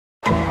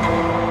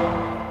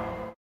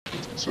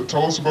So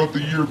tell us about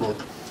the yearbook.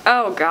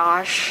 Oh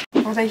gosh.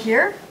 Was I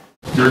here?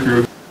 You're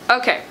good.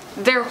 Okay,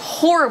 they're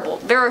horrible.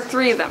 There are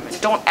 3 of them, and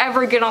don't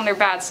ever get on their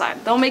bad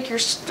side. They'll make their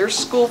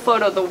school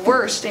photo the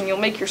worst, and you'll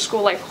make your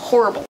school life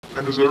horrible.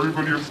 And is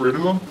everybody afraid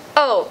of them?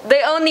 Oh,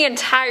 they own the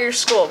entire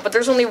school, but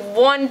there's only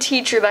one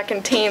teacher that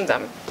can tame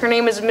them. Her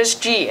name is Miss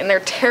G, and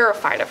they're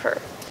terrified of her.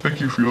 Thank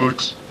you,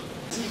 Felix.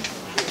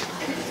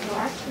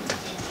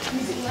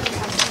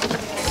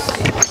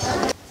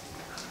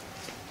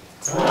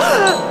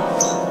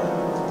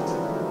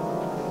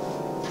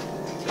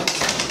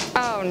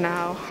 Oh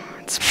no,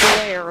 it's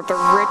Blair, the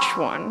rich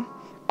one,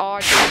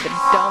 Audrey, the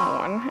dumb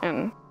one,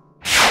 and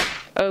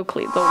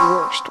Oakley, the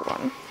worst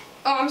one.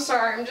 Oh, I'm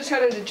sorry, I'm just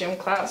headed to gym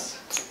class.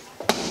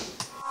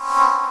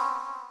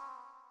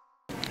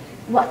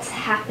 What's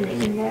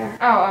happening in there?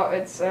 Oh,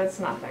 it's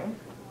nothing.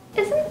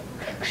 Isn't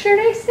picture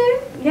day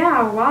soon?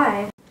 Yeah,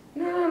 why?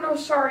 No,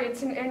 sorry,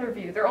 it's an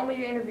interview. They're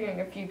only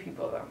interviewing a few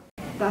people,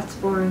 though. That's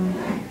boring.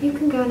 You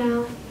can go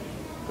now.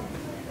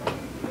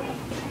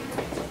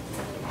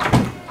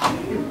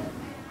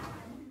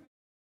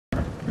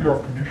 Yeah,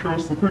 can you show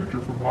us the picture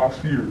from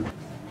last year?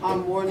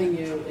 I'm warning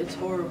you, it's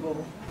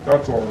horrible.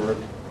 That's alright.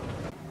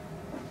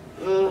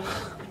 Ugh.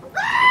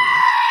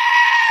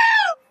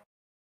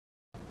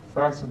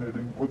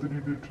 Fascinating. What did you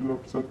do to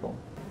upset them?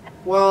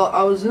 Well,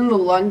 I was in the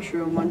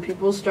lunchroom when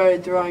people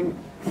started throwing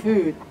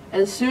food,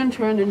 and it soon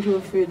turned into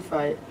a food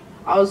fight.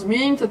 I was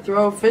meaning to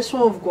throw a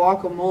fistful of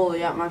guacamole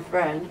at my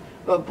friend,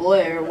 but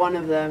Blair, one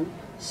of them,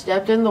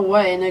 stepped in the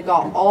way and it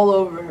got all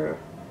over her.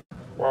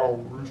 Wow,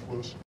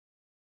 ruthless.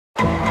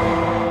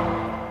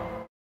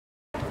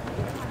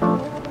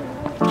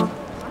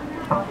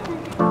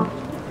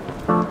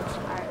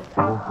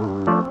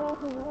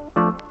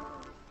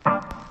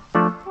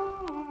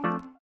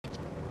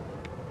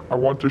 I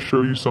want to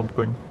show you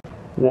something.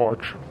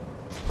 Watch.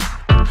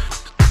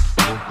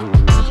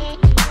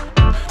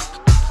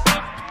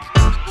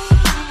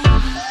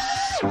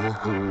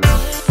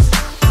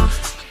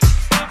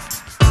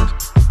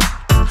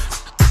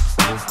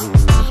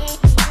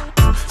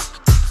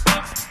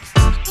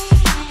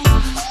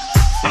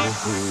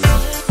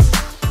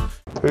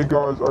 Hey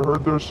guys, I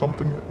heard there's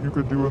something you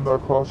could do in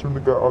that classroom to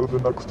get out of the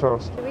next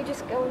test. Can we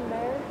just go in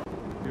there?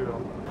 Yeah.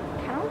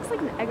 Kind of looks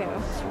like an Eggo.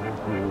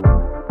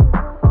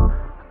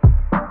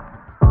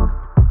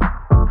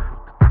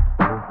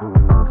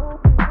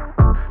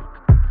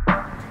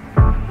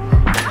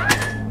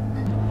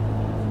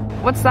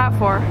 What's that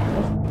for?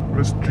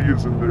 Miss G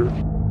is in there.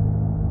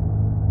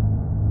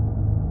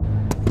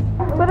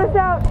 Let us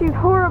out, she's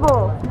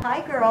horrible.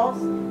 Hi girls,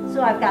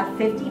 so I've got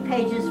 50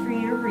 pages for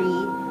you to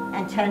read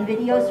and 10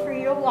 videos for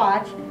you to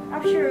watch.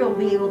 I'm sure you'll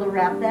be able to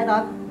wrap that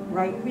up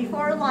right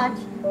before lunch.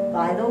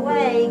 By the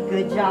way,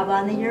 good job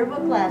on the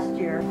yearbook last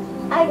year.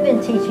 I've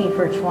been teaching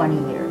for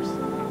 20 years.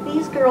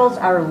 These girls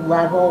are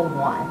level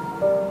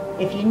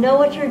 1. If you know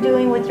what you're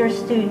doing with your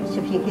students,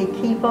 if you can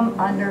keep them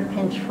under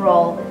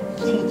control,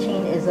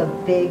 teaching is a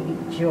big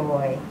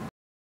joy.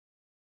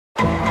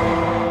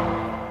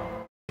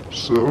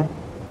 So?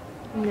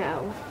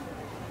 No.